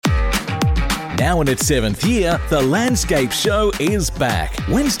Now in its 7th year, the Landscape Show is back.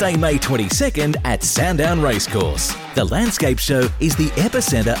 Wednesday, May 22nd at Sandown Racecourse. The Landscape Show is the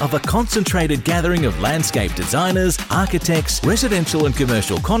epicentre of a concentrated gathering of landscape designers, architects, residential and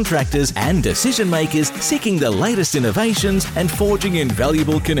commercial contractors and decision makers seeking the latest innovations and forging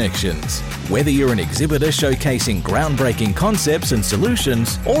invaluable connections. Whether you're an exhibitor showcasing groundbreaking concepts and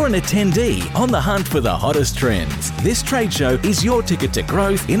solutions or an attendee on the hunt for the hottest trends, this trade show is your ticket to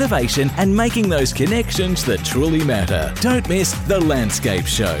growth, innovation and making those connections that truly matter. Don't miss the Landscape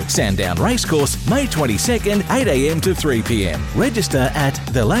Show. Sandown Racecourse, May 22nd, 8 a.m. to 3 p.m. Register at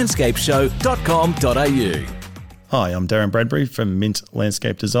thelandscapeshow.com.au. Hi, I'm Darren Bradbury from Mint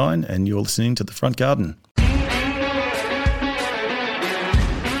Landscape Design and you're listening to The Front Garden.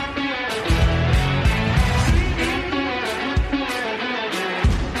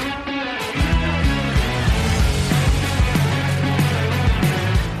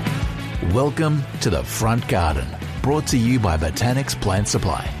 Welcome to The Front Garden, brought to you by Botanics Plant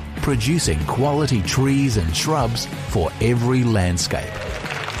Supply, producing quality trees and shrubs for every landscape.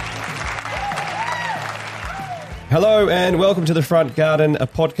 Hello and welcome to The Front Garden, a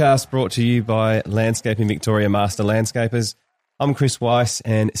podcast brought to you by Landscaping Victoria Master Landscapers. I'm Chris Weiss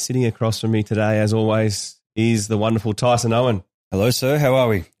and sitting across from me today, as always, is the wonderful Tyson Owen. Hello, sir. How are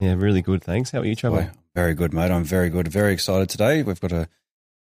we? Yeah, really good, thanks. How are you, Trevor? Well, very good, mate. I'm very good. Very excited today. We've got a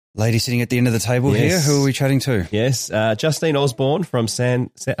lady sitting at the end of the table here. Who are we chatting to? Yes, Justine Osborne from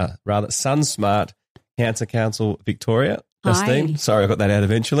SunSmart Cancer Council Victoria. Justine, Hi. sorry I got that out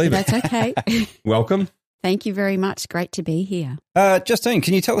eventually. But That's okay. welcome. Thank you very much. Great to be here. Justine,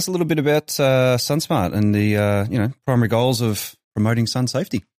 can you tell us a little bit about SunSmart and the primary goals of promoting sun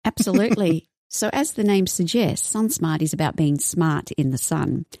safety? Absolutely. So as the name suggests, SunSmart is about being smart in the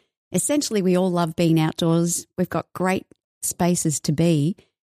sun. Essentially, we all love being outdoors. We've got great spaces to be,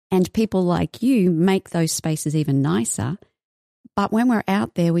 and people like you make those spaces even nicer. But when we're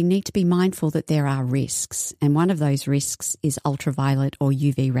out there, we need to be mindful that there are risks. And one of those risks is ultraviolet or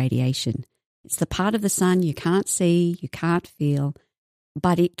UV radiation. It's the part of the sun you can't see, you can't feel,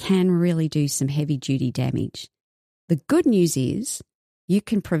 but it can really do some heavy-duty damage. The good news is you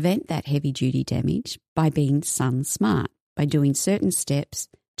can prevent that heavy-duty damage by being sun smart, by doing certain steps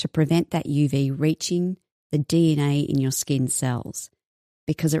to prevent that UV reaching the DNA in your skin cells,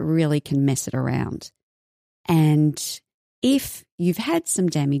 because it really can mess it around. And if you've had some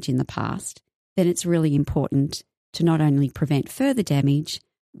damage in the past, then it's really important to not only prevent further damage,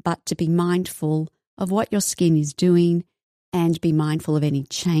 but to be mindful of what your skin is doing and be mindful of any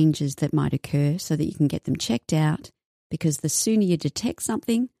changes that might occur so that you can get them checked out, because the sooner you detect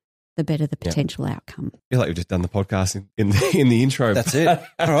something, the better the potential outcome. I feel like we've just done the podcast in the intro. That's it. All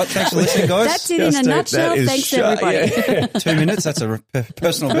right, thanks for listening, guys. That's it in a nutshell. Thanks, everybody. Yeah. 2 minutes, that's a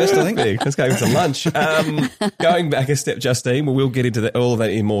personal best, I think. Let's go to lunch. Going back a step, Justine, we'll get into all of that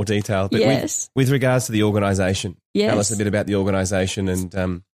in more detail. But Yes. with regards to the organisation, Yes. tell us a bit about the organisation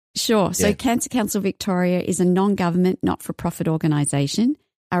and Sure. So Yeah. Cancer Council Victoria is a non-government, not-for-profit organisation.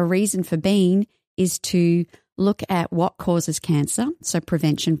 Our reason for being is to look at what causes cancer, so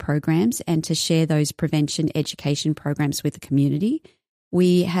prevention programs, and to share those prevention education programs with the community.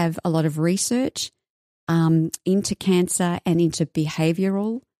 We have a lot of research into cancer and into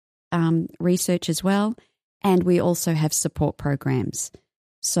behavioural research as well, and we also have support programs.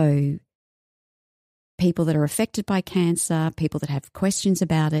 So people that are affected by cancer, people that have questions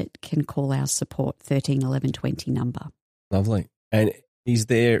about it, can call our support 13 11 20 number. lovely. And is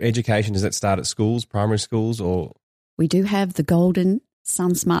there education, does that start at schools, primary schools, or? We do have the Golden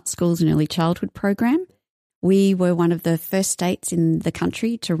SunSmart Schools and Early Childhood program. We were one of the first states in the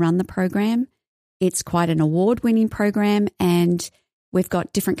country to run the program. It's quite an award-winning program, and we've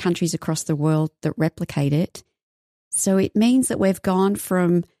got different countries across the world that replicate it. So it means that we've gone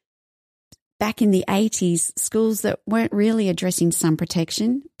from back in the 80s, schools that weren't really addressing sun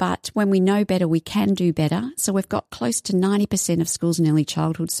protection, but when we know better, we can do better. So we've got close to 90% of schools and early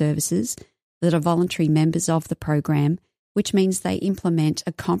childhood services that are voluntary members of the program, which means they implement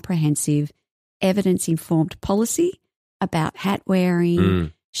a comprehensive, evidence-informed policy about hat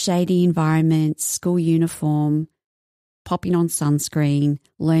wearing, shady environments, school uniform, popping on sunscreen,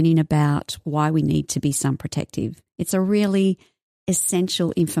 learning about why we need to be sun protective. It's a really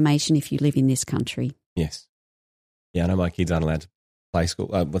essential information if you live in this country. Yes. Yeah, I know my kids aren't allowed to play school.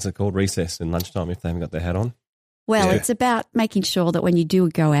 What's it called? Recess and lunchtime if they haven't got their hat on. Well, Yeah. it's about making sure that when you do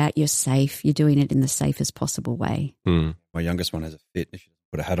go out, you're safe. You're doing it in the safest possible way. My youngest one has a fit. She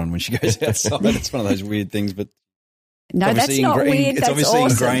doesn't put a hat on when she goes outside. It's one of those weird things, but No, that's not weird. It's That's obviously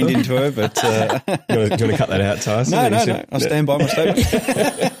awesome. ingrained into her, but Do you want to cut that out, Tyson? no. I stand by my statement.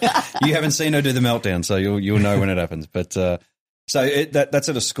 You haven't seen her do the meltdown, so you'll know when it happens. But that's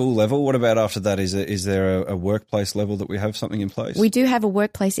at a school level. What about after that? Is there a workplace level that we have something in place? We do have a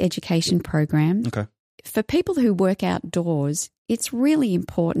workplace education program. Okay. For people who work outdoors, it's really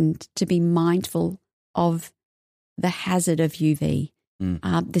important to be mindful of the hazard of UV.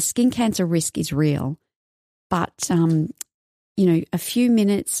 The skin cancer risk is real, but, a few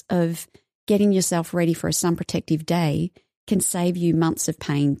minutes of getting yourself ready for a sun protective day can save you months of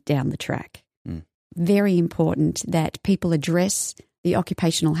pain down the track. Very important that people address the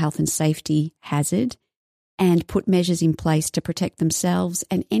occupational health and safety hazard and put measures in place to protect themselves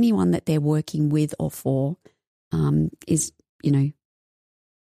and anyone that they're working with or for is, an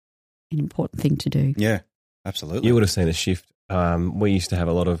important thing to do. Yeah, absolutely. You would have seen a shift. We used to have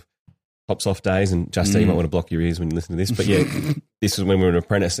a lot of tops off days, and Justine might want to block your ears when you listen to this. But yeah, this was when we were an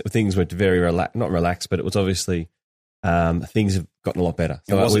apprentice. Things were very not relaxed, but it was obviously things have gotten a lot better.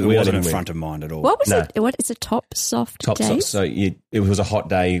 So it wasn't in front of mind at all. What was it? What is a top soft day? Soft. So it was a hot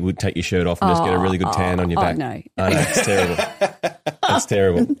day. You would take your shirt off and just get a really good tan on your back. No. I know, it's terrible. It's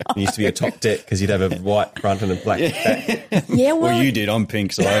terrible. It used to be a top deck because you'd have a white front and a black back. Yeah, well, you did. I'm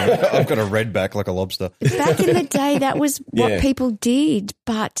pink, so I've got a red back like a lobster. Back in the day, that was what people did.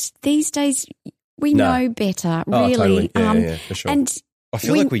 But these days, we know better, really. Totally. Yeah, for sure. And I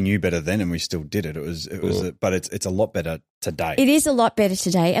feel like we knew better then, and we still did it. But it's a lot better today. It is a lot better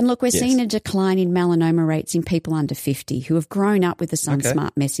today. And look, we're seeing a decline in melanoma rates in people under 50 who have grown up with the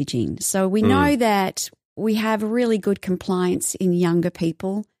SunSmart messaging. So we know that we have really good compliance in younger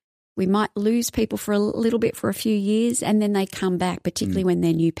people. We might lose people for a little bit for a few years, and then they come back, particularly when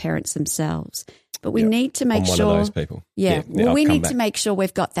they're new parents themselves. But we need to make sure. One of those people. Yeah. Well, we need to make sure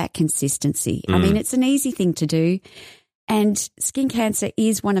we've got that consistency. I mean, it's an easy thing to do. And skin cancer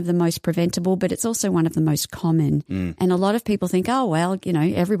is one of the most preventable, but it's also one of the most common. And a lot of people think, oh, well,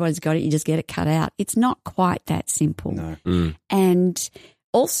 everybody's got it. You just get it cut out. It's not quite that simple. No. And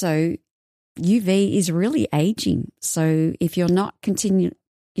also, UV is really aging. So if you're not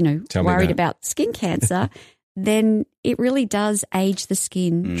worried about skin cancer, then it really does age the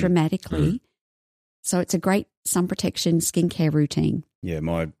skin dramatically. So it's a great sun protection skincare routine. Yeah,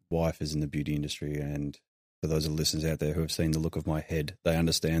 my wife is in the beauty industry, and for those of the listeners out there who have seen the look of my head, they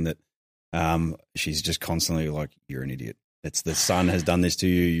understand that she's just constantly like, you're an idiot. It's the sun has done this to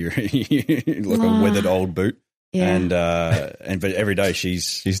you. You're like a weathered old boot. Yeah. But every day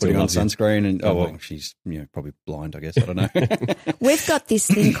she's putting on sunscreen and she's probably blind, I guess. I don't know. We've got this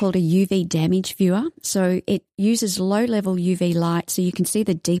thing called a UV damage viewer. So it uses low level UV light so you can see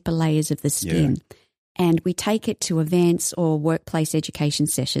the deeper layers of the skin. Yeah. And we take it to events or workplace education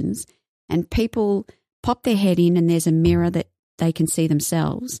sessions, and people pop their head in and there's a mirror that they can see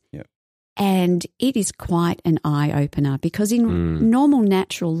themselves. Yep. And it is quite an eye-opener because in normal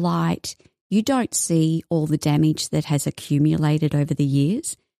natural light, you don't see all the damage that has accumulated over the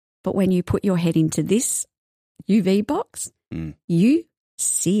years. But when you put your head into this UV box, you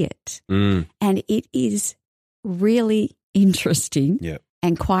see it. And it is really interesting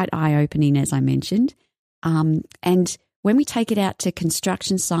and quite eye-opening, as I mentioned. And when we take it out to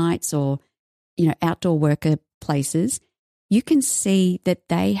construction sites or outdoor worker places, you can see that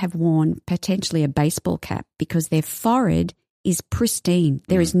they have worn potentially a baseball cap because their forehead is pristine.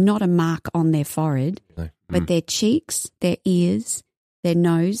 There is not a mark on their forehead, but their cheeks, their ears, their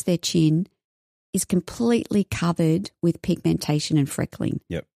nose, their chin is completely covered with pigmentation and freckling.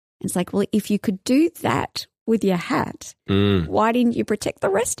 Yep. It's like, well, if you could do that with your hat, why didn't you protect the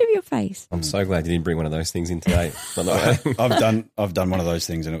rest of your face? I'm so glad you didn't bring one of those things in today. I've done one of those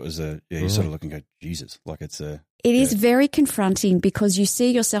things, and it was you sort of look and go, Jesus, like it's a. It is very confronting because you see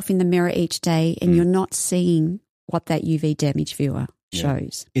yourself in the mirror each day, and you're not seeing what that UV damage viewer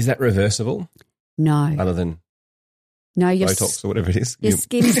shows. Is that reversible? No. Other than your Botox or whatever it is. Your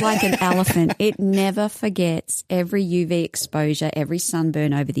skin's like an elephant. It never forgets every UV exposure, every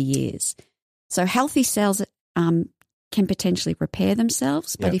sunburn over the years. So healthy cells can potentially repair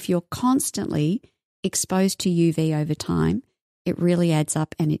themselves, but if you're constantly exposed to UV over time, it really adds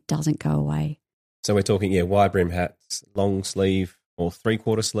up and it doesn't go away. So we're talking, wide brim hats, long sleeve or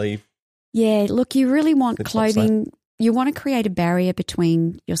 3/4 sleeve. Yeah, look, you really want clothing. You want to create a barrier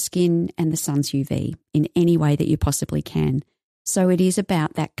between your skin and the sun's UV in any way that you possibly can. So it is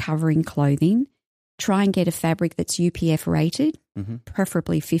about that covering clothing. Try and get a fabric that's UPF rated,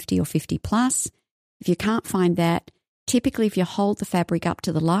 preferably 50 or 50 plus. If you can't find that, typically if you hold the fabric up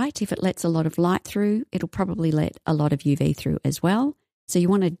to the light, if it lets a lot of light through, it'll probably let a lot of UV through as well. So you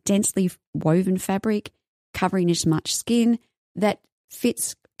want a densely woven fabric. covering as much skin that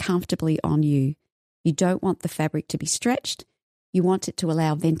fits comfortably on you. You don't want the fabric to be stretched. You want it to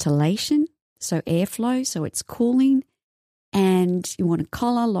allow ventilation, so airflow, so it's cooling. And you want a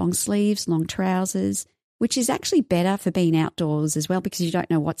collar, long sleeves, long trousers, which is actually better for being outdoors as well because you don't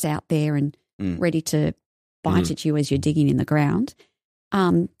know what's out there and ready to bite at you as you're digging in the ground.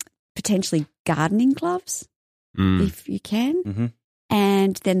 Potentially gardening gloves, if you can. Mm-hmm.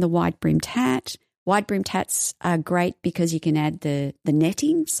 And then the wide-brimmed hat. Wide-brimmed hats are great because you can add the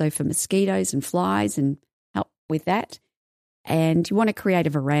netting, so for mosquitoes and flies and help with that. And you want to create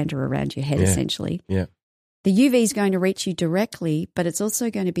a veranda around your head, essentially. Yeah. The UV is going to reach you directly, but it's also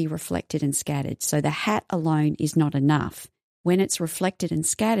going to be reflected and scattered. So the hat alone is not enough. When it's reflected and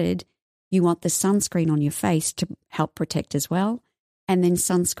scattered, you want the sunscreen on your face to help protect as well, and then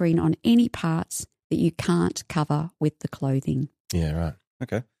sunscreen on any parts that you can't cover with the clothing. Yeah, right.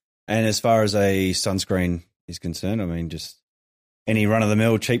 Okay. And as far as a sunscreen is concerned, I mean, just any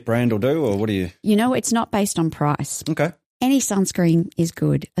run-of-the-mill cheap brand will do, or what do you? You know, it's not based on price. Okay. Any sunscreen is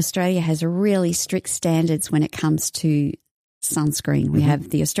good. Australia has really strict standards when it comes to sunscreen. We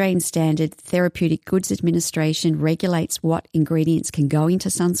have the Australian Standard Therapeutic Goods Administration regulates what ingredients can go into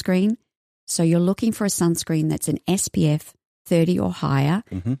sunscreen. So you're looking for a sunscreen that's an SPF 30 or higher.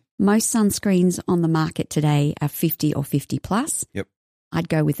 Mm-hmm. Most sunscreens on the market today are 50 or 50 plus. Yep. I'd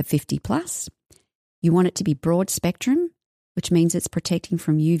go with a 50 plus. You want it to be broad spectrum, which means it's protecting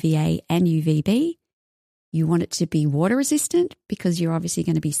from UVA and UVB. You want it to be water resistant because you're obviously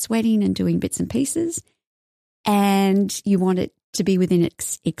going to be sweating and doing bits and pieces. And you want it to be within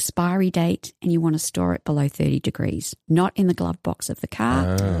its expiry date and you want to store it below 30 degrees, not in the glove box of the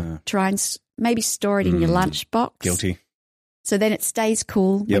car. Try and maybe store it in your lunch box. Guilty. So then it stays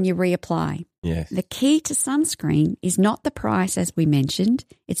cool when you reapply. Yes. The key to sunscreen is not the price, as we mentioned.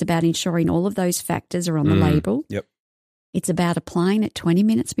 It's about ensuring all of those factors are on the label. Yep. It's about applying it 20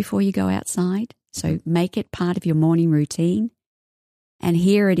 minutes before you go outside. So make it part of your morning routine. And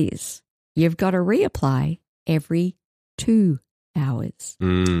here it is. You've got to reapply every 2 hours.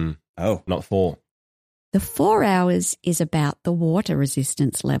 Oh. Not 4. The 4 hours is about the water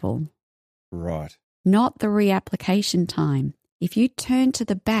resistance level, Right. not the reapplication time. If you turn to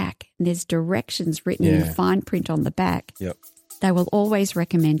the back and there's directions written in fine print on the back, Yep. they will always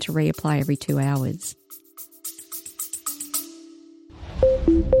recommend to reapply every 2 hours.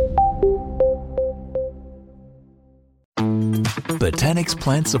 Botanics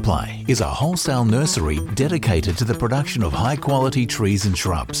Plant Supply is a wholesale nursery dedicated to the production of high-quality trees and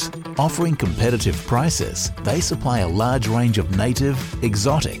shrubs. Offering competitive prices, they supply a large range of native,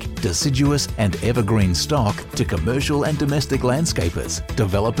 exotic, deciduous and evergreen stock to commercial and domestic landscapers,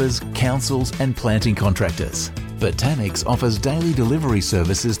 developers, councils and planting contractors. Botanics offers daily delivery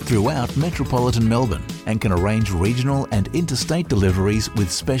services throughout metropolitan Melbourne and can arrange regional and interstate deliveries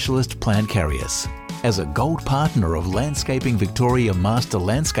with specialist plant carriers. As a gold partner of Landscaping Victoria Master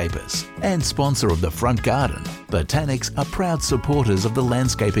Landscapers and sponsor of the Front Garden, Botanics are proud supporters of the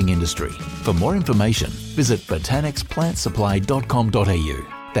landscaping industry. For more information, visit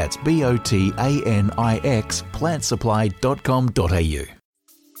botanicsplantssupply.com.au. That's BOTANIX plantsupply.com.au.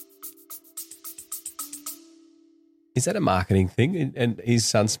 Is that a marketing thing? And is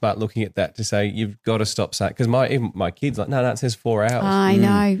SunSmart looking at that to say you've got to stop saying? Because my kids like, no, it says 4 hours. I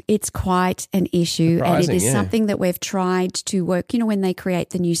know. It's quite an issue. Surprising, and it is something that we've tried to work, when they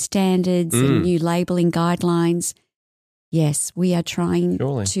create the new standards and new labelling guidelines. Yes, we are trying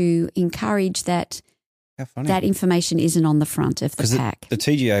to encourage that How funny. that information isn't on the front of the pack. The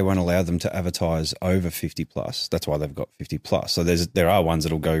TGA won't allow them to advertise over 50 plus. That's why they've got 50 plus. So there are ones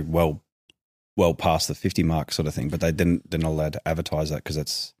that'll go well past the 50 mark sort of thing, but they're not allowed to advertise that because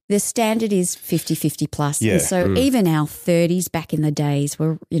it's... The standard is 50 plus. Yeah. And so even our 30s back in the days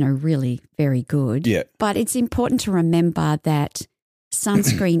were, really very good. Yeah. But it's important to remember that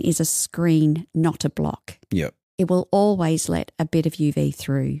sunscreen is a screen, not a block. Yep. It will always let a bit of UV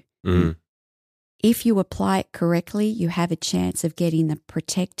through. If you apply it correctly, you have a chance of getting the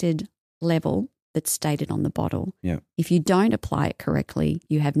protected level that's stated on the bottle. Yeah. If you don't apply it correctly,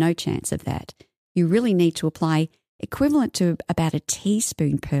 you have no chance of that. You really need to apply equivalent to about a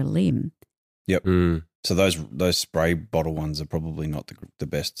teaspoon per limb. Yep. So those spray bottle ones are probably not the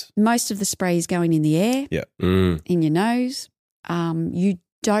best. Most of the spray is going in the air, in your nose. You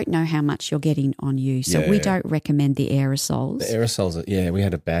don't know how much you're getting on you. So we don't recommend the aerosols. The aerosols, we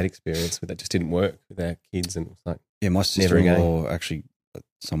had a bad experience with that. Just didn't work with our kids, and it was like, my sister-in-law actually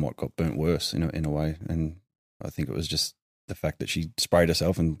somewhat got burnt worse in a way, and I think it was just the fact that she sprayed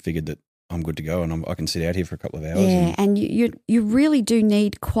herself and figured that I'm good to go and I can sit out here for a couple of hours. Yeah, and you really do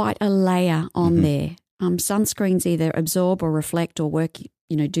need quite a layer on there. sunscreens either absorb or reflect or work,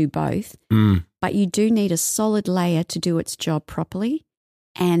 do both. But you do need a solid layer to do its job properly,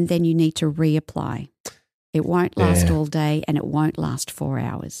 and then you need to reapply. It won't last all day and it won't last 4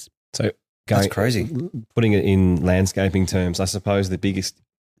 hours. So that's crazy. Putting it in landscaping terms, I suppose the biggest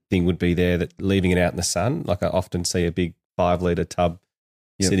thing would be there that leaving it out in the sun. Like I often see a big 5-litre tub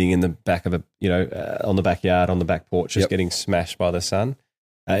sitting in the back of on the backyard, on the back porch, just getting smashed by the sun.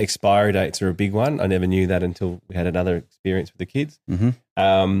 Expiry dates are a big one. I never knew that until we had another experience with the kids.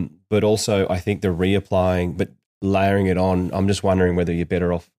 But also I think the reapplying, but layering it on, I'm just wondering whether you're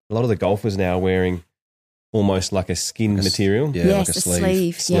better off. A lot of the golfers now are wearing almost like a skin material. Yes, like a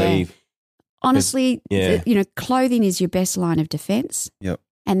sleeve. Yeah. Honestly, clothing is your best line of defense. Yep.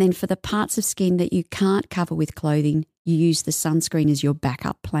 And then for the parts of skin that you can't cover with clothing, you use the sunscreen as your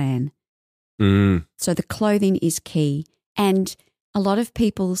backup plan. So the clothing is key. And a lot of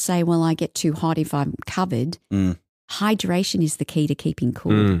people say, well, I get too hot if I'm covered. Hydration is the key to keeping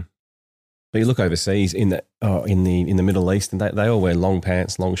cool. But you look overseas in the Middle East, and they all wear long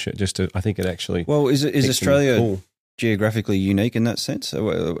pants, long shirt. I think it actually. Well, is Australia cool. geographically unique in that sense?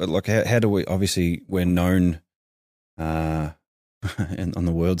 Like, how do we? Obviously, we're known on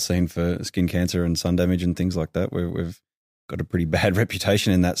the world scene for skin cancer and sun damage and things like that. We've got a pretty bad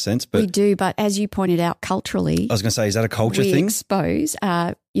reputation in that sense. But we do. But as you pointed out, culturally, I was going to say, is that a culture thing? Expose.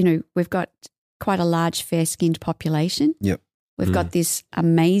 We've got quite a large fair-skinned population. Yep. We've got this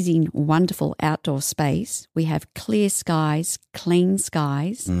amazing, wonderful outdoor space. We have clear skies, clean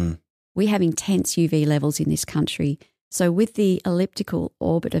skies. We have intense UV levels in this country. So with the elliptical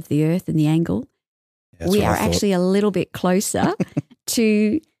orbit of the Earth and the angle, we are actually a little bit closer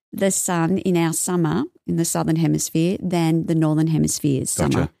to the sun in our summer in the southern hemisphere than the northern hemisphere's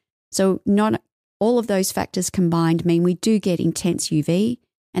summer. So not all of those factors combined mean we do get intense UV.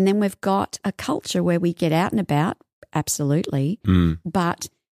 And then we've got a culture where we get out and about. Absolutely. But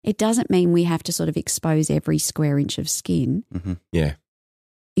it doesn't mean we have to sort of expose every square inch of skin. Yeah.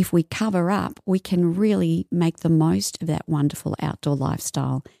 If we cover up, we can really make the most of that wonderful outdoor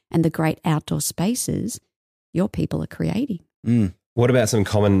lifestyle and the great outdoor spaces your people are creating. What about some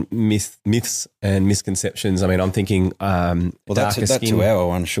common myths and misconceptions? I mean, I'm thinking that 2 hour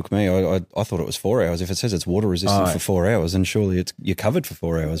one shook me. I thought it was 4 hours. If it says it's water resistant for 4 hours, then surely you're covered for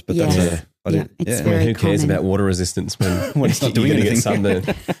 4 hours. But that's who cares about water resistance when it's not doing anything? Get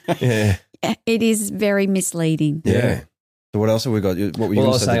sunburned. It is very misleading. Yeah. So what else have we got? What were you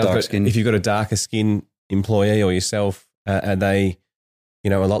going to say? The dark skin. If you've got a darker skin employee or yourself, are they, a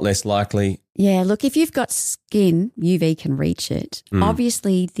lot less likely? Yeah, look, if you've got skin, UV can reach it.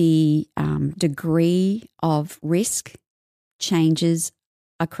 Obviously, the degree of risk changes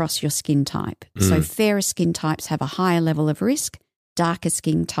across your skin type. So fairer skin types have a higher level of risk. Darker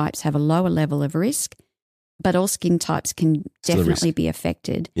skin types have a lower level of risk. But all skin types can definitely be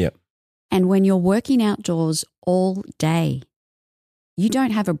affected. Yep. And when you're working outdoors all day, you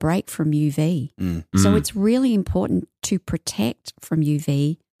don't have a break from UV. So it's really important to protect from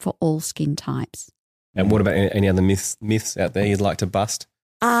UV for all skin types. And what about any other myths out there you'd like to bust?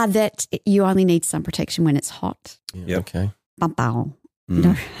 That you only need sun protection when it's hot. Yeah, okay.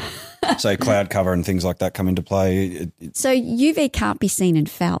 So cloud cover and things like that come into play. So UV can't be seen and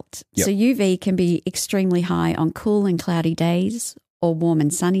felt. Yep. So UV can be extremely high on cool and cloudy days or warm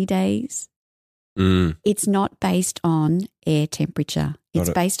and sunny days. It's not based on air temperature. It's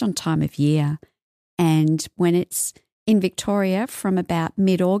based on time of year. And when it's in Victoria from about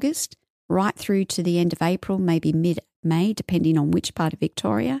mid-August right through to the end of April, maybe mid-May, depending on which part of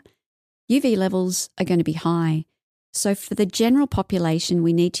Victoria, UV levels are going to be high. So for the general population,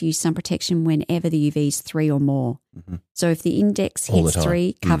 we need to use sun protection whenever the UV is 3 or more. So if the index hits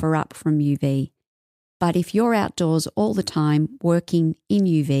 3, cover up from UV. But if you're outdoors all the time working in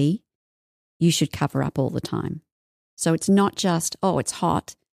UV, you should cover up all the time. So it's not just, it's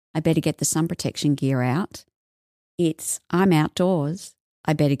hot, I better get the sun protection gear out. It's, I'm outdoors,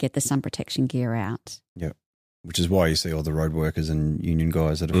 I better get the sun protection gear out. Yeah, which is why you see all the road workers and union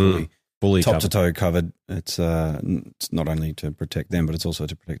guys that are fully top to toe covered. It's not only to protect them, but it's also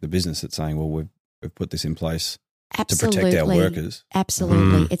to protect the business. It's saying, well, we've put this in place to protect our workers.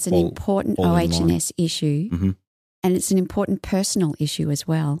 Absolutely. It's an important OH&S issue. And it's an important personal issue as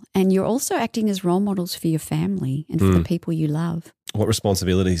well. And you're also acting as role models for your family and for the people you love. What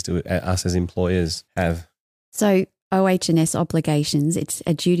responsibilities do us as employers have? So OH&S obligations, it's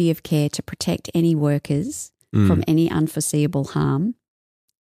a duty of care to protect any workers from any unforeseeable harm.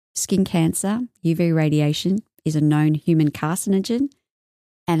 Skin cancer, UV radiation is a known human carcinogen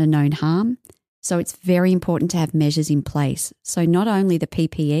and a known harm. So it's very important to have measures in place. So not only the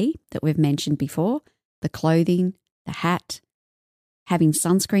PPE that we've mentioned before, the clothing, the hat, having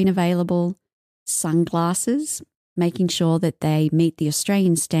sunscreen available, sunglasses, making sure that they meet the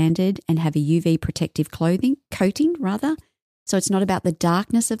Australian standard and have a UV protective coating. So it's not about the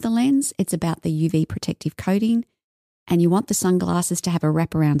darkness of the lens, it's about the UV protective coating. And you want the sunglasses to have a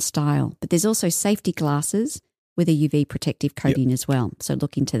wraparound style. But there's also safety glasses with a UV protective coating as well. So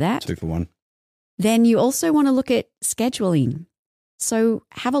look into that. 2 for 1. Then you also want to look at scheduling. So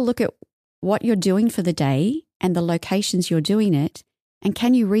have a look at what you're doing for the day and the locations you're doing it. And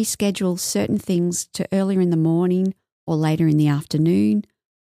can you reschedule certain things to earlier in the morning or later in the afternoon?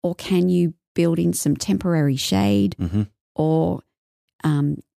 Or can you build in some temporary shade or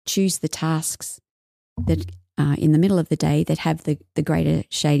choose the tasks that in the middle of the day that have the greater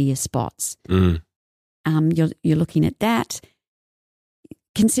shadier spots? You're looking at that.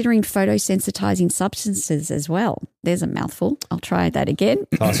 Considering photosensitizing substances as well. There's a mouthful. I'll try that again.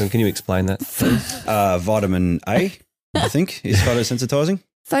 Tyson, can you explain that, please? Vitamin A, I think, is photosensitizing.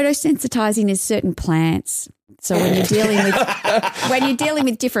 Photosensitizing is certain plants. So when you're dealing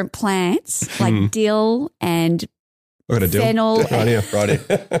with different plants like dill and fennel, right here.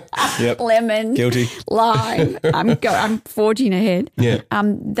 Yep. lemon, Guilty. lime. I'm forging ahead. Yeah.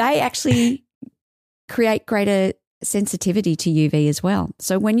 They actually create greater sensitivity to UV as well.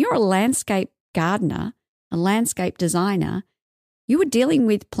 So when you're a landscape gardener, a landscape designer, you are dealing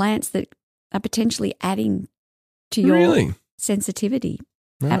with plants that are potentially adding to your sensitivity.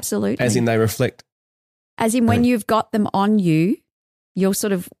 Right. Absolutely. As in they reflect. As in when you've got them on you, you're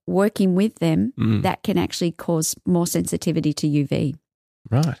sort of working with them, that can actually cause more sensitivity to UV.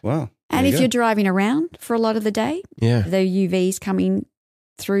 Right. Wow. And if you're driving around for a lot of the day, the UV's coming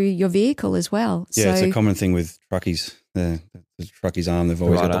through your vehicle as well. Yeah, it's a common thing with truckies. The truckie's arm, they've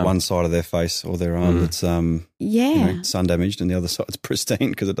always got the one side of their face or their arm that's sun damaged and the other side's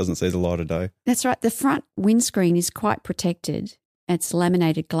pristine because it doesn't see the light of day. That's right. The front windscreen is quite protected. It's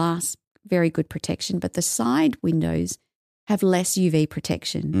laminated glass, very good protection, but the side windows have less UV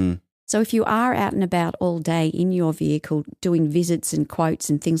protection. So if you are out and about all day in your vehicle doing visits and quotes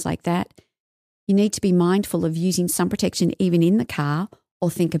and things like that, you need to be mindful of using sun protection even in the car or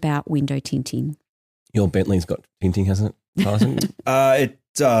think about window tinting. Your Bentley's got tinting, hasn't it, Tyson? It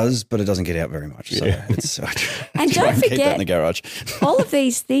does, but it doesn't get out very much. So it's and don't forget, keep that in the garage. all of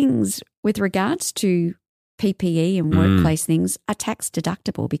these things with regards to PPE and workplace things are tax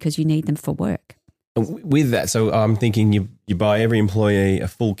deductible because you need them for work. With that, so I'm thinking you buy every employee a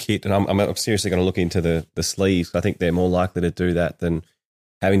full kit, and I'm seriously going to look into the sleeves. I think they're more likely to do that than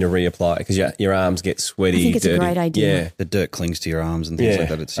having to reapply because your arms get sweaty. I think it's dirty. a great idea. Yeah, the dirt clings to your arms and things like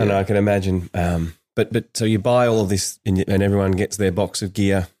that. And I can imagine. But so you buy all of this and everyone gets their box of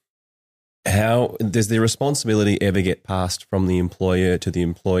gear. How does the responsibility ever get passed from the employer to the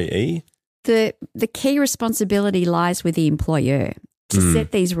employee? The key responsibility lies with the employer to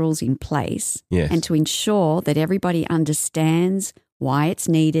set these rules in place and to ensure that everybody understands why it's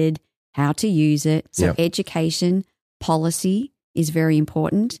needed, how to use it. So education, policy is very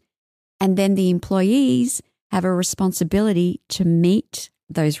important. And then the employees have a responsibility to meet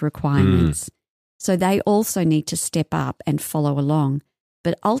those requirements. So they also need to step up and follow along.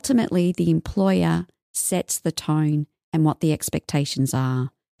 But ultimately, the employer sets the tone and what the expectations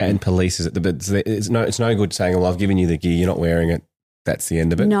are. And polices it. But it's no good saying, well, I've given you the gear, you're not wearing it. That's the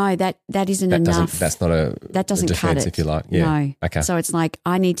end of it. No, that isn't enough. That's not a defense, cut it, if you like. Yeah. No. Okay. So it's like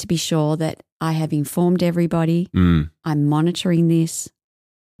I need to be sure that I have informed everybody. I'm monitoring this.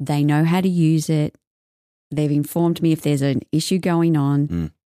 They know how to use it. They've informed me if there's an issue going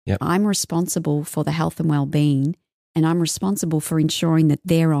on. Yep. I'm responsible for the health and well-being, and I'm responsible for ensuring that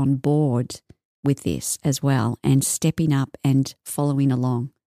they're on board with this as well and stepping up and following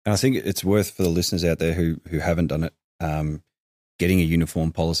along. And I think it's worth for the listeners out there who haven't done it, getting a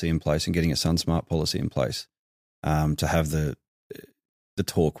uniform policy in place and getting a SunSmart policy in place, to have the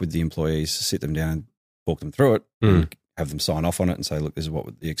talk with the employees, sit them down and talk them through it, and have them sign off on it and say, look, this is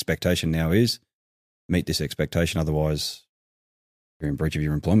what the expectation now is. Meet this expectation, otherwise you're in breach of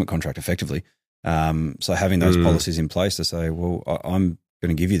your employment contract effectively. So having those policies in place to say, well, I'm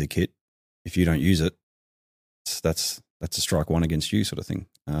going to give you the kit. If you don't use it, that's a strike one against you sort of thing.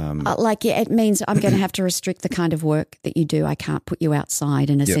 It means I'm going to have to restrict the kind of work that you do. I can't put you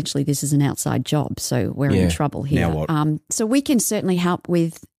outside, and essentially this is an outside job, so we're in trouble here. Now what? So we can certainly help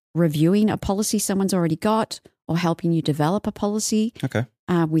with reviewing a policy someone's already got or helping you develop a policy. Okay.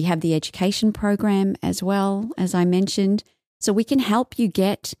 We have the education program as well, as I mentioned. So we can help you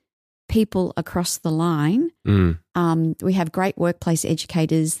get people across the line. We have great workplace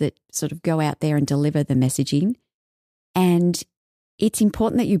educators that sort of go out there and deliver the messaging. And it's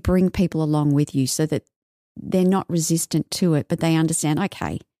important that you bring people along with you so that they're not resistant to it, but they understand,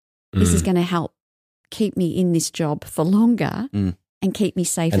 okay, this is going to help keep me in this job for longer and keep me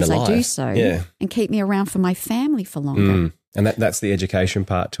safe And as alive. I do so and keep me around for my family for longer. And that's the education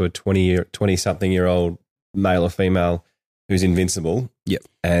part to a 20-something-year-old male or female who's invincible. Yep.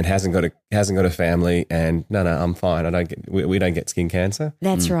 And hasn't got a family, and no, I'm fine. We don't get skin cancer.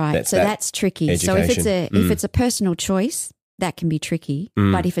 That's right. That's tricky. Education. So if it's a personal choice, that can be tricky.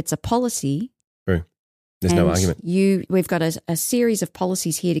 But if it's a policy, True. There's no argument. We've got a series of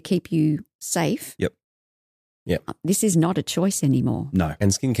policies here to keep you safe. Yep. This is not a choice anymore. No.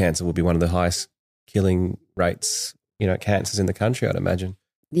 And skin cancer will be one of the highest killing rates, cancers in the country, I'd imagine.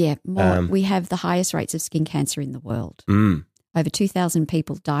 Yeah, we have the highest rates of skin cancer in the world. Over 2,000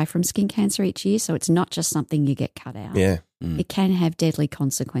 people die from skin cancer each year, so it's not just something you get cut out. Yeah. It can have deadly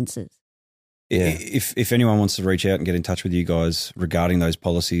consequences. Yeah. If anyone wants to reach out and get in touch with you guys regarding those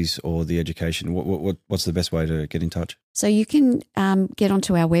policies or the education, what's the best way to get in touch? So you can get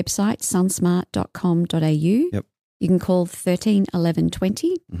onto our website, sunsmart.com.au. Yep. You can call 13 11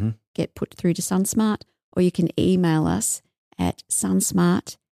 20, get put through to SunSmart, or you can email us at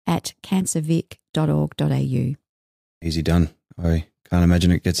sunsmart@cancervic.org.au. Easy done. I can't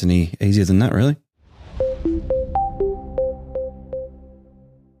imagine it gets any easier than that, really.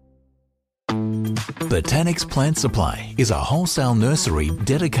 Botanics Plant Supply is a wholesale nursery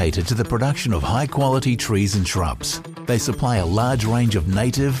dedicated to the production of high-quality trees and shrubs. They supply a large range of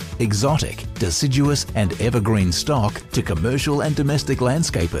native, exotic, deciduous and evergreen stock to commercial and domestic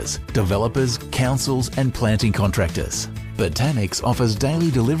landscapers, developers, councils and planting contractors. Botanics offers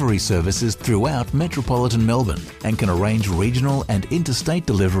daily delivery services throughout metropolitan Melbourne and can arrange regional and interstate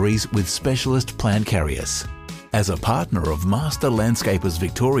deliveries with specialist plant carriers. As a partner of Master Landscapers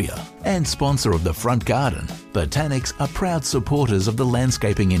Victoria and sponsor of the Front Garden, Botanics are proud supporters of the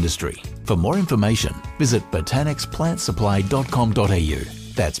landscaping industry. For more information, visit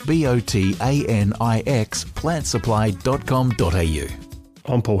botanicsplantsupply.com.au. That's BOTANIX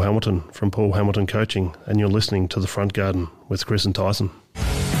plantsupply.com.au. I'm Paul Hamilton from Paul Hamilton Coaching, and you're listening to The Front Garden with Chris and Tyson.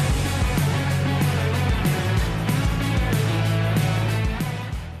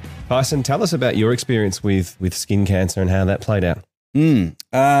 Tyson, tell us about your experience with skin cancer and how that played out.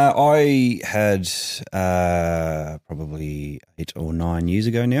 I had probably 8 or 9 years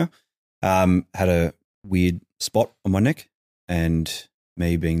ago now, had a weird spot on my neck, and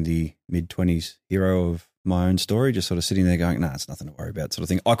me being the mid-20s hero of my own story, just sort of sitting there going, nah, it's nothing to worry about sort of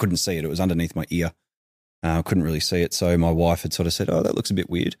thing. I couldn't see it. It was underneath my ear. I couldn't really see it. So my wife had sort of said, oh, that looks a bit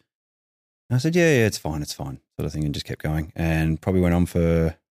weird. And I said, yeah, it's fine, sort of thing, and just kept going. And probably went on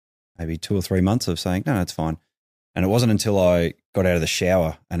for maybe 2 or 3 months of saying, no, it's fine. And it wasn't until I got out of the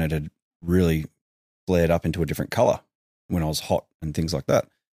shower and it had really flared up into a different color when I was hot and things like that.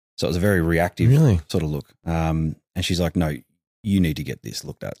 So it was a very reactive sort of look. And she's like, no, you need to get this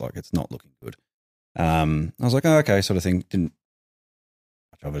looked at. Like, it's not looking good. I was like, oh, okay, sort of thing. Didn't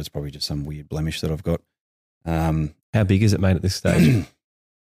much of it. It's probably just some weird blemish that I've got. How big is it, mate, at this stage?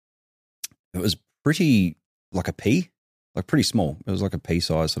 It was pretty like a pea, like pretty small. It was like a pea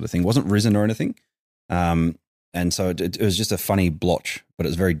size sort of thing. It wasn't risen or anything. And so it was just a funny blotch, but it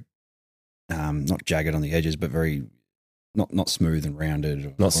was very not jagged on the edges, but very not smooth and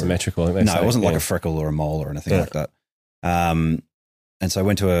rounded. Not symmetrical. No, it wasn't like a freckle or a mole or anything like that. And so I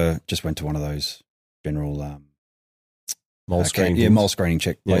went to one of those general mole screening. Mole screening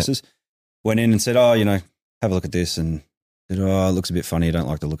check places. Went in and said, oh, have a look at this, and said, oh, it looks a bit funny. I don't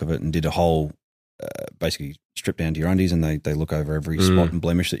like the look of it, and did a whole basically strip down to your undies, and they look over every spot and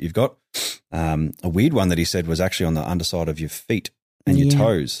blemish that you've got. A weird one that he said was actually on the underside of your feet and your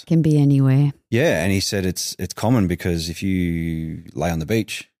toes. Can be anywhere. Yeah, and he said it's common because if you lay on the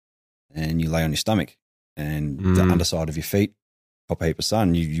beach and you lay on your stomach and the underside of your feet pop a heap of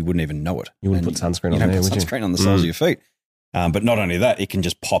sun, you wouldn't even know it. You wouldn't put sunscreen on there, would you? You don't put sunscreen on the soles of your feet. But not only that, it can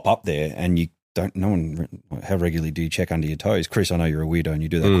just pop up there, and you don't. No one. How regularly do you check under your toes, Chris? I know you're a weirdo and you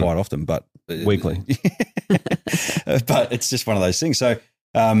do that quite often, but weekly. But it's just one of those things. So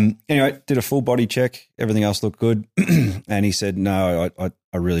anyway, did a full body check. Everything else looked good, and he said, "No,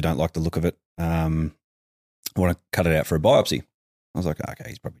 I really don't like the look of it. I want to cut it out for a biopsy." I was like, "Okay,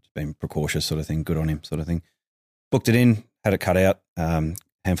 he's probably just been precautious, sort of thing. Good on him, sort of thing." Booked it in, had it cut out.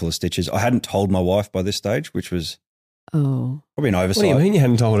 Handful of stitches. I hadn't told my wife by this stage, which was probably an oversight. What do you mean you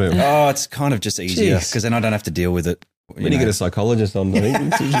hadn't told her? Oh, it's kind of just easier because then I don't have to deal with it. When you get a psychologist on, I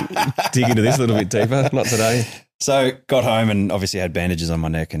think, dig into this a little bit deeper. Not today. So got home and obviously had bandages on my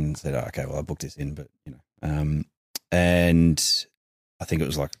neck and said, oh, okay, well, I booked this in, but and I think it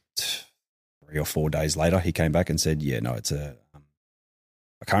was like 3 or 4 days later, he came back and said, yeah, no, it's a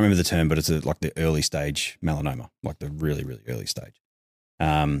I can't remember the term, but it's like the early stage melanoma, like the really, really early stage.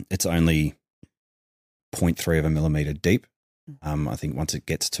 It's only 0.3 of a millimeter deep. I think once it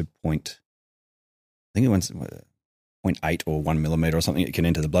gets to 0.8 or 1 millimeter or something, it can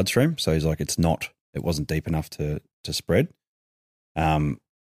enter the bloodstream. So he's like, it wasn't deep enough to spread.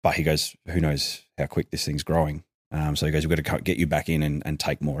 But he goes, who knows how quick this thing's growing. So he goes, we've got to get you back in and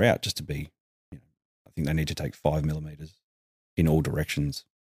take more out just to be, I think they need to take 5 millimeters in all directions,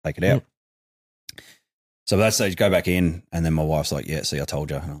 take it out. So at that stage, go back in. And then my wife's like, yeah, see, I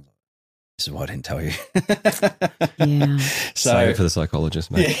told you. And I was like, this is why I didn't tell you. Yeah. So save it for the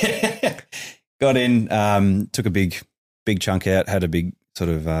psychologist, mate. Yeah. Got in, took a big chunk out, had a big sort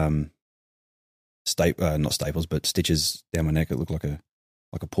of not staples, but stitches down my neck. It looked like a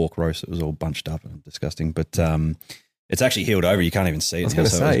pork roast. It was all bunched up and disgusting. But it's actually healed over. You can't even see it. I was going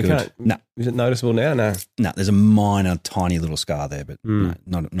to say, you can't. No. Is it noticeable now? No. No, there's a minor, tiny little scar there, but no,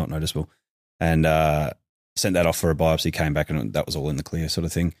 not noticeable. And sent that off for a biopsy, came back, and that was all in the clear sort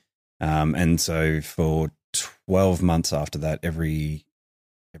of thing. And so for 12 months after that, every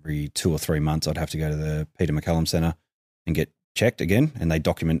 2 or 3 months, I'd have to go to the Peter MacCallum Centre and get checked again. And they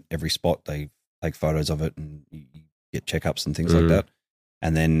document every spot. They take photos of it and you get checkups and things like that.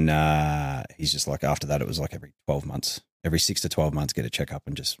 And then he's just like, after that, it was like every 12 months, every 6 to 12 months, get a checkup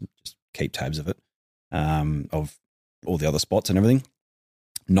and just keep tabs of it, of all the other spots and everything.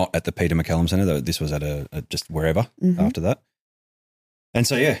 Not at the Peter MacCallum Centre, though. This was at just wherever after that. And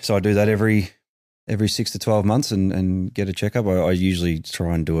so, so I do that every 6 to 12 months and get a checkup. I usually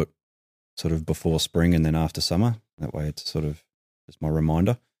try and do it sort of before spring and then after summer. That way it's sort of just my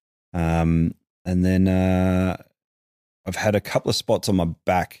reminder. And then I've had a couple of spots on my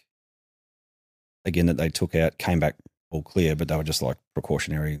back, again, that they took out, came back all clear, but they were just like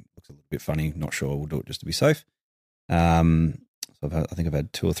precautionary. Looks a little bit funny. Not sure. We'll do it just to be safe. So I think I've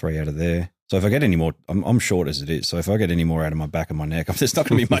had 2 or 3 out of there. So if I get any more, I'm short as it is. So if I get any more out of my back and my neck, there's not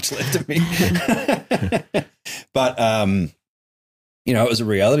going to be much left of me. But, it was a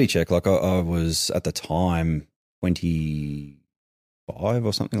reality check. Like I was at the time 25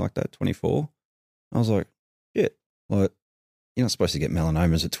 or something like that, 24. I was like, shit, like you're not supposed to get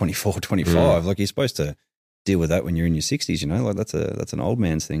melanomas at 24, 25. Like you're supposed to deal with that when you're in your 60s, like that's an old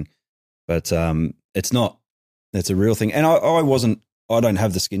man's thing. But it's not. It's a real thing. And I don't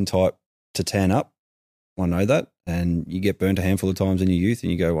have the skin type to tan up. I know that. And you get burnt a handful of times in your youth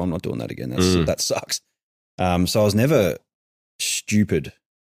and you go, well, I'm not doing that again. That sucks. So I was never stupid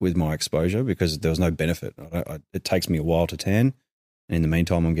with my exposure because there was no benefit. It takes me a while to tan. And in the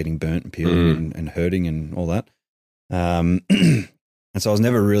meantime, I'm getting burnt and peeling and hurting and all that. And so I was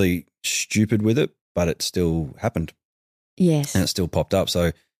never really stupid with it, but it still happened. Yes. And it still popped up.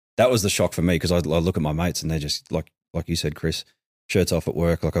 So that was the shock for me because I look at my mates and they're just like you said, Chris, shirts off at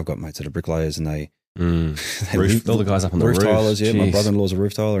work. Like I've got mates that are bricklayers and they all the guys up on the roof. Tilers, yeah. Jeez. My brother-in-law's a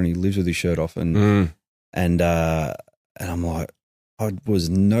roof tiler and he lives with his shirt off. And I'm like, I was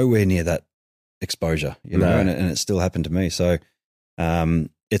nowhere near that exposure, know, and it still happened to me. So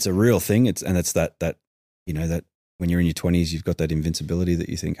it's a real thing. It's that that when you're in your 20s, you've got that invincibility that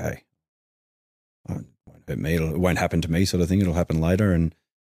you think, hey, it won't hurt me. It won't happen to me, sort of thing. It'll happen later. And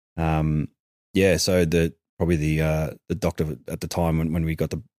so the doctor at the time when we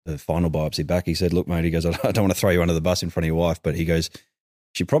got the final biopsy back, he said, look, mate, he goes, I don't want to throw you under the bus in front of your wife, but he goes,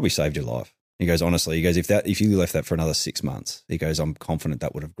 she probably saved your life. He goes, honestly, he goes, if you left that for another 6 months, he goes, I'm confident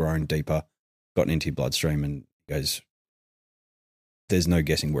that would have grown deeper, gotten into your bloodstream, and he goes, there's no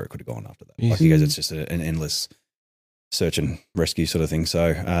guessing where it could have gone after that. Like he goes, it's just an endless search and rescue sort of thing.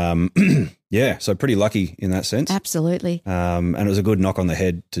 So, so pretty lucky in that sense. Absolutely. And it was a good knock on the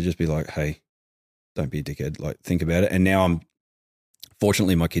head to just be like, hey, don't be a dickhead, like think about it. And now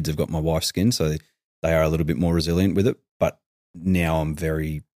fortunately my kids have got my wife's skin, so they are a little bit more resilient with it, but now I'm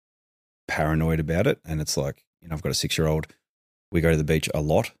very paranoid about it. And it's like, I've got a 6-year-old, we go to the beach a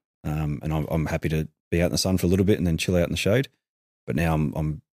lot, and I'm happy to be out in the sun for a little bit and then chill out in the shade. But now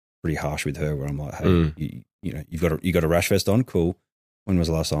I'm pretty harsh with her where I'm like, hey, you got a rash vest on, cool. When was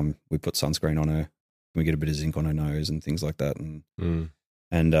the last time we put sunscreen on her? Can we get a bit of zinc on her nose and things like that? And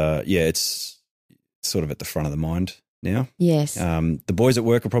it's sort of at the front of the mind now. Yes. The boys at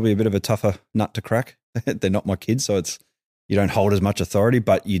work are probably a bit of a tougher nut to crack. They're not my kids, so you don't hold as much authority,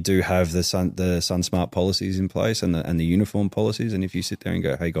 but you do have the SunSmart policies in place and the uniform policies. And if you sit there and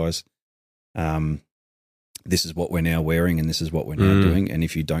go, hey guys, this is what we're now wearing and this is what we're now doing, and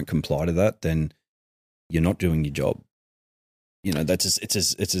if you don't comply to that, then you're not doing your job.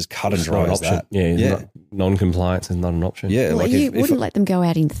 it's as cut and It's dry not an as option. that. Yeah. Non-compliance is not an option. Yeah, Well, like you wouldn't let them go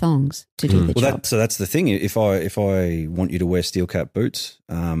out in thongs to do the job. that's the thing. If I want you to wear steel cap boots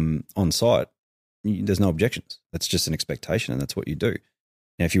on site, there's no objections. That's just an expectation, and that's what you do.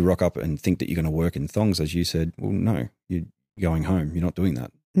 Now, if you rock up and think that you're going to work in thongs, as you said, well, no, you're going home. You're not doing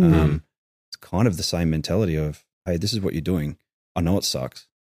that. It's kind of the same mentality of, hey, this is what you're doing. I know it sucks,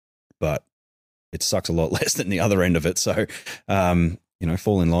 but it sucks a lot less than the other end of it. So,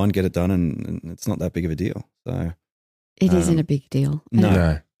 fall in line, get it done, and it's not that big of a deal. So It isn't a big deal.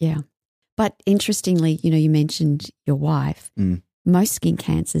 No. Yeah. But interestingly, you mentioned your wife. Most skin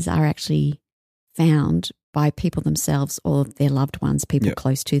cancers are actually found by people themselves or their loved ones, people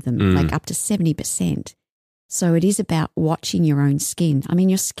close to them, like up to 70%. So it is about watching your own skin. I mean,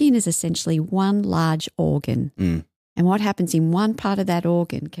 your skin is essentially one large organ. And what happens in one part of that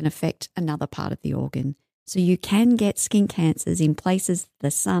organ can affect another part of the organ. So you can get skin cancers in places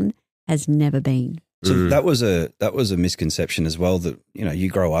the sun has never been. So that was a misconception as well, that you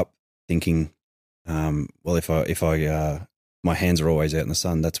grow up thinking, well, if I my hands are always out in the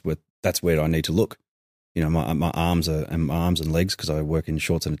sun, that's where I need to look. My arms and legs, because I work in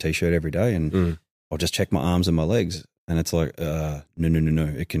shorts and a t-shirt every day, and I'll just check my arms and my legs, and it's like no,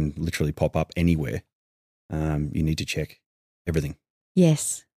 it can literally pop up anywhere. You need to check everything.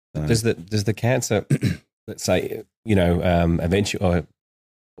 Yes. Does the cancer, let's say, eventually or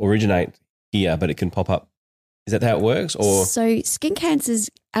originate here, but it can pop up? Is that how it works? Or so skin cancers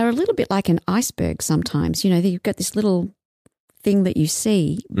are a little bit like an iceberg sometimes. You've got this little thing that you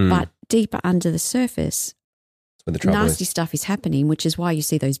see, but deeper under the surface, that's where the trouble nasty stuff is happening, which is why you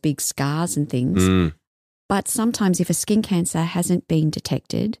see those big scars and things. But sometimes if a skin cancer hasn't been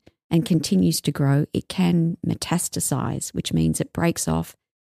detected and continues to grow, it can metastasize, which means it breaks off,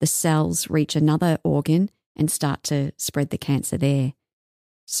 the cells reach another organ and start to spread the cancer there.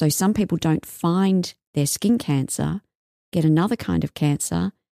 So some people don't find their skin cancer, get another kind of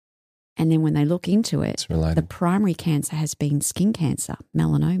cancer, and then when they look into it, the primary cancer has been skin cancer,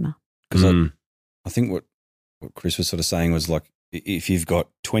 melanoma. Because I think what Chris was sort of saying was, like, if you've got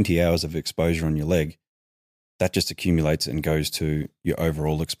 20 hours of exposure on your leg, that just accumulates and goes to your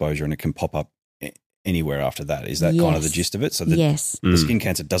overall exposure, and it can pop up anywhere after that. Is that kind of the gist of it? So the skin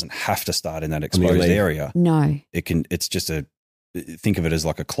cancer doesn't have to start in that exposed area. No. It's just think of it as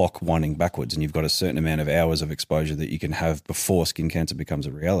like a clock winding backwards, and you've got a certain amount of hours of exposure that you can have before skin cancer becomes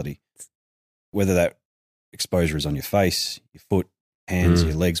a reality. Whether that exposure is on your face, your foot, hands,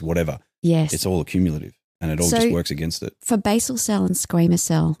 your legs, whatever. Yes. It's all accumulative, and it all just works against it. For basal cell and squamous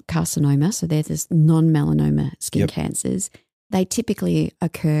cell carcinoma, so they're this non-melanoma skin cancers, they typically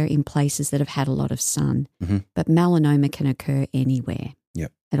occur in places that have had a lot of sun, but melanoma can occur anywhere.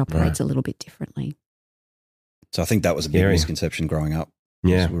 Yep. It operates a little bit differently. So I think that was a big misconception growing up.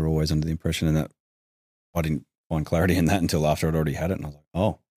 Yeah. We were always under the impression, and that I didn't find clarity in that until after I'd already had it, and I was like,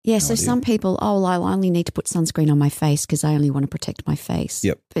 oh. Yeah, so some people, I only need to put sunscreen on my face because I only want to protect my face.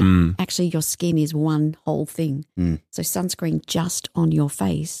 Yep. But actually your skin is one whole thing. So sunscreen just on your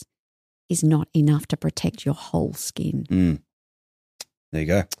face is not enough to protect your whole skin. There you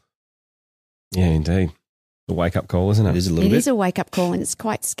go. Yeah, indeed. A wake-up call, isn't it? It is a little bit. It is a wake-up call, and it's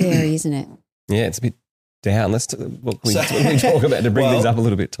quite scary, isn't it? Yeah, it's a bit down. What can we talk about to bring things up a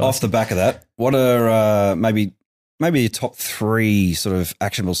little bit, Tom? Off the back of that, what are maybe your top 3 sort of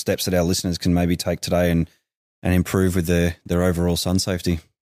actionable steps that our listeners can maybe take today and improve with their overall sun safety?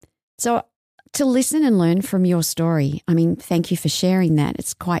 So to listen and learn from your story, I mean, thank you for sharing that.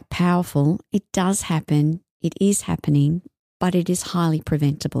 It's quite powerful. It does happen. It is happening, but it is highly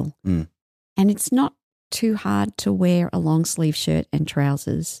preventable. And it's not too hard to wear a long sleeve shirt and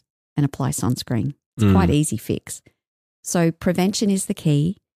trousers and apply sunscreen. It's quite easy fix. So prevention is the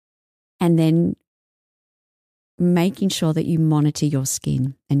key. And then making sure that you monitor your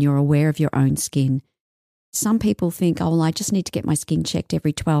skin and you're aware of your own skin. Some people think, I just need to get my skin checked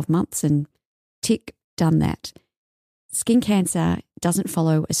every 12 months and tick, done that. Skin cancer doesn't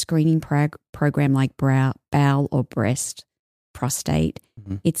follow a screening program like bowel or breast, prostate.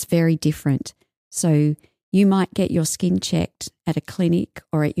 It's very different. So you might get your skin checked at a clinic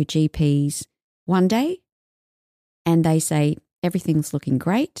or at your GP's one day, and they say everything's looking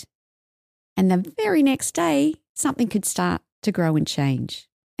great. And the very next day, something could start to grow and change.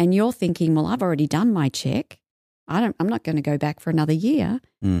 And you're thinking, well, I've already done my check. I'm not going to go back for another year.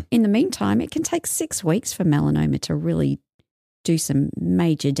 In the meantime, it can take 6 weeks for melanoma to really do some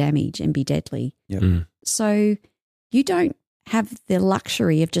major damage and be deadly. So you don't have the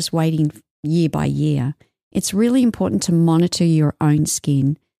luxury of just waiting year by year. It's really important to monitor your own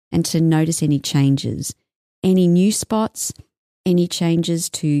skin and to notice any changes, any new spots, any changes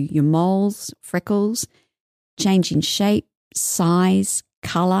to your moles, freckles, change in shape, size,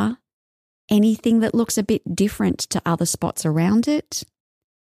 colour, anything that looks a bit different to other spots around it,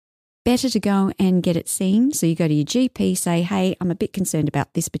 better to go and get it seen. So you go to your GP, say, hey, I'm a bit concerned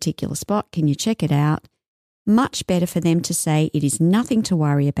about this particular spot. Can you check it out? Much better for them to say it is nothing to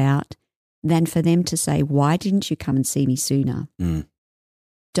worry about than for them to say, why didn't you come and see me sooner?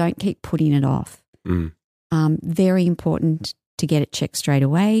 Don't keep putting it off. Very important to get it checked straight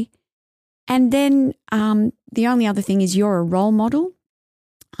away. And then the only other thing is you're a role model.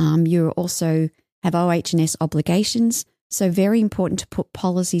 You also have OH&S obligations. So very important to put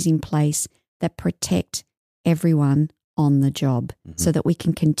policies in place that protect everyone on the job so that we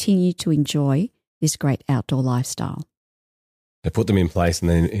can continue to enjoy this great outdoor lifestyle. To put them in place and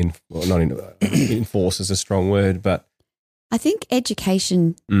then enforce is a strong word, but I think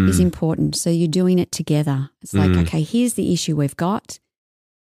education is important. So you're doing it together. It's like, okay, here's the issue we've got.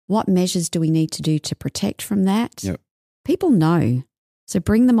 What measures do we need to do to protect from that? Yep. People know. So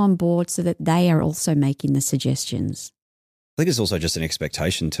bring them on board so that they are also making the suggestions. I think it's also just an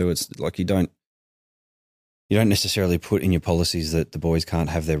expectation too. It's like you don't necessarily put in your policies that the boys can't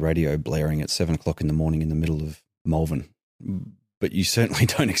have their radio blaring at 7 o'clock in the morning in the middle of Malvern, but you certainly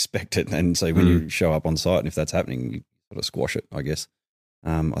don't expect it. And so when you show up on site and if that's happening, you sort of squash it, I guess.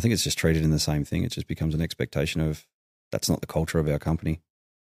 I think it's just treated in the same thing. It just becomes an expectation of that's not the culture of our company.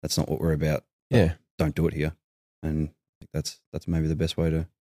 That's not what we're about. Yeah. Don't do it here. And I think that's maybe the best way to.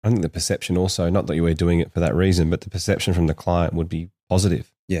 I think the perception also, not that you were doing it for that reason, but the perception from the client would be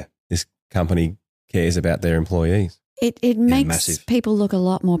positive. Yeah. This company cares about their employees. It makes massive. people look a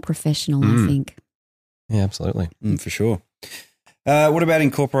lot more professional, I think. Yeah, absolutely. For sure. What about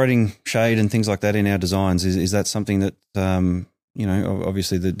incorporating shade and things like that in our designs? Is that something that,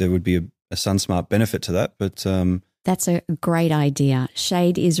 obviously there would be a SunSmart benefit to that, but... That's a great idea.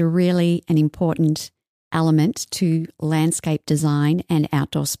 Shade is really an important element to landscape design and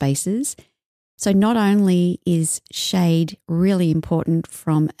outdoor spaces. So not only is shade really important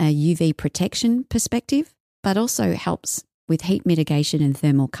from a UV protection perspective, but also helps with heat mitigation and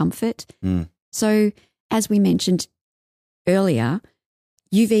thermal comfort. So as we mentioned earlier,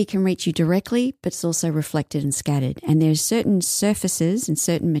 UV can reach you directly, but it's also reflected and scattered. And there's certain surfaces and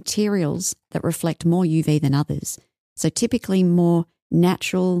certain materials that reflect more UV than others. So typically more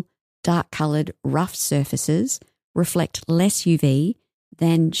natural, dark-coloured, rough surfaces reflect less UV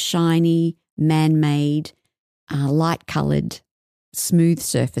than shiny, man-made, light-coloured, smooth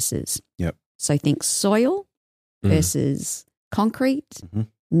surfaces. Yep. So think soil versus concrete,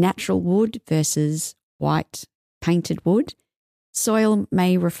 natural wood versus white painted wood. Soil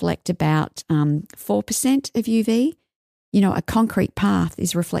may reflect about 4% of UV. You know, a concrete path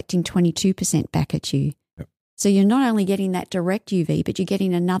is reflecting 22% back at you. Yep. So you're not only getting that direct UV, but you're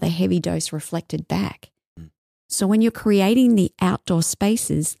getting another heavy dose reflected back. So when you're creating the outdoor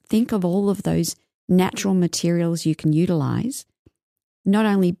spaces, think of all of those natural materials you can utilize, not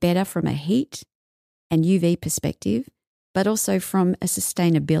only better from a heat and UV perspective, but also from a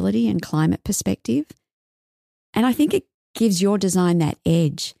sustainability and climate perspective. And I think it gives your design that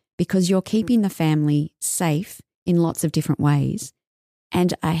edge because you're keeping the family safe in lots of different ways.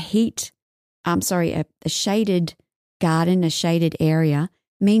 And a shaded garden, a shaded area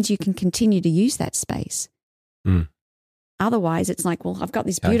means you can continue to use that space. Otherwise, it's like, well, I've got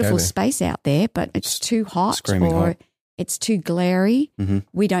this beautiful space out there, but it's too hot or it's too glary.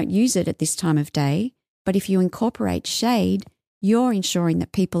 We don't use it at this time of day. But if you incorporate shade, you're ensuring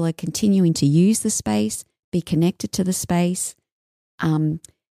that people are continuing to use the space, be connected to the space.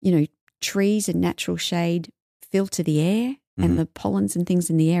 Trees and natural shade filter the air and the pollens and things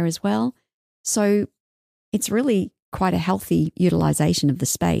in the air as well. So it's really quite a healthy utilization of the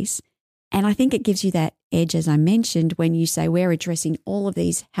space. And I think it gives you that edge, as I mentioned, when you say we're addressing all of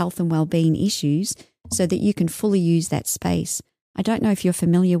these health and well-being issues so that you can fully use that space. I don't know if you're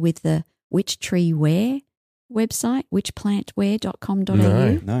familiar with the Which Tree Where website,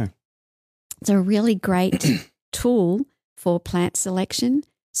 whichplantwhere.com.au. No. It's a really great tool for plant selection.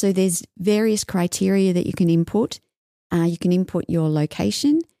 So there's various criteria that you can input. You can input your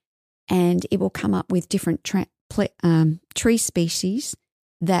location and it will come up with different tree species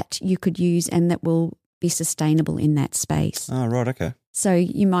that you could use and that will be sustainable in that space. Oh, right, okay. So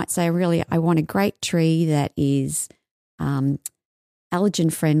you might say, really, I want a great tree that is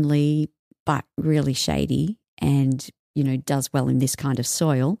allergen-friendly but really shady and, does well in this kind of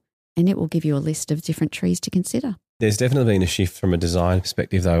soil, and it will give you a list of different trees to consider. There's definitely been a shift from a design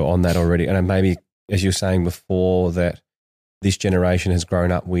perspective, though, on that already. And maybe, as you were saying before, that this generation has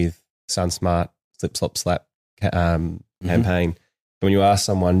grown up with SunSmart, slip, slop, slap campaign. When you ask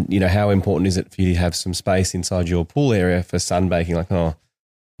someone, how important is it for you to have some space inside your pool area for sunbaking? Like, no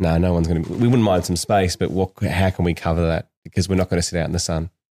one's going to. We wouldn't mind some space, but how can we cover that? Because we're not going to sit out in the sun.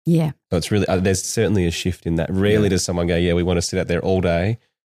 Yeah. So it's really there's certainly a shift in that. Rarely does someone go, we want to sit out there all day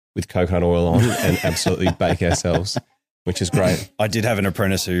with coconut oil on and absolutely bake ourselves, which is great. I did have an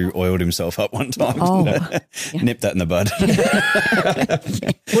apprentice who oiled himself up one time. Oh, Nipped that in the bud.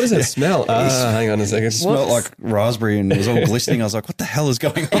 What does that smell? Hang on a second. It smelled like raspberry and it was all glistening. I was like, what the hell is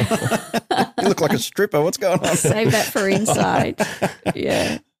going on? You look like a stripper. What's going on? Save that for inside.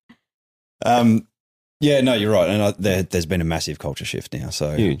 Yeah. Yeah, no, you're right. And there's been a massive culture shift now.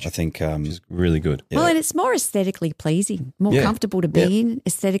 So huge. I think which is really good. Well, and it's more aesthetically pleasing, more comfortable to be in,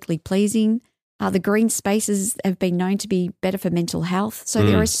 aesthetically pleasing. The green spaces have been known to be better for mental health. So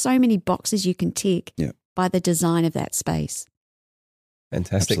there are so many boxes you can tick by the design of that space.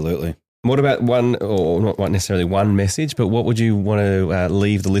 Fantastic. Absolutely. What about one, or not necessarily one message, but what would you want to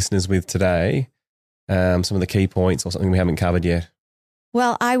leave the listeners with today? Some of the key points or something we haven't covered yet?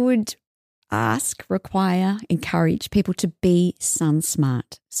 Well, I would require, encourage people to be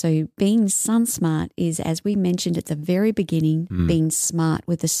SunSmart. So being SunSmart is, as we mentioned at the very beginning, being smart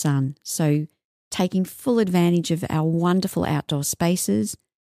with the sun. So taking full advantage of our wonderful outdoor spaces,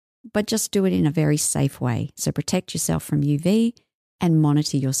 but just do it in a very safe way. So protect yourself from UV and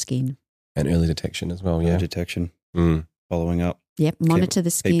monitor your skin. And early detection as well, Early detection, following up. Yep, monitor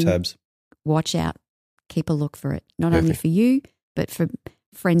the skin. Keep tabs. Watch out. Keep a look for it. Not only for you, but for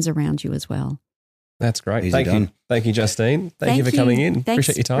friends around you as well. That's great. Easy Thank done. you. Thank you, Justine. Thank you for coming in. Thanks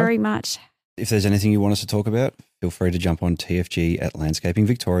Appreciate your time. very much. If there's anything you want us to talk about, feel free to jump on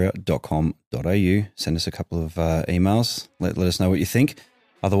tfg@landscapingvictoria.com.au. Send us a couple of emails. Let us know what you think.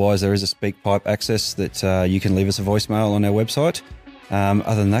 Otherwise, there is a SpeakPipe access that you can leave us a voicemail on our website.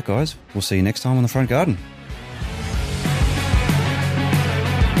 Other than that, guys, we'll see you next time on The Front Garden.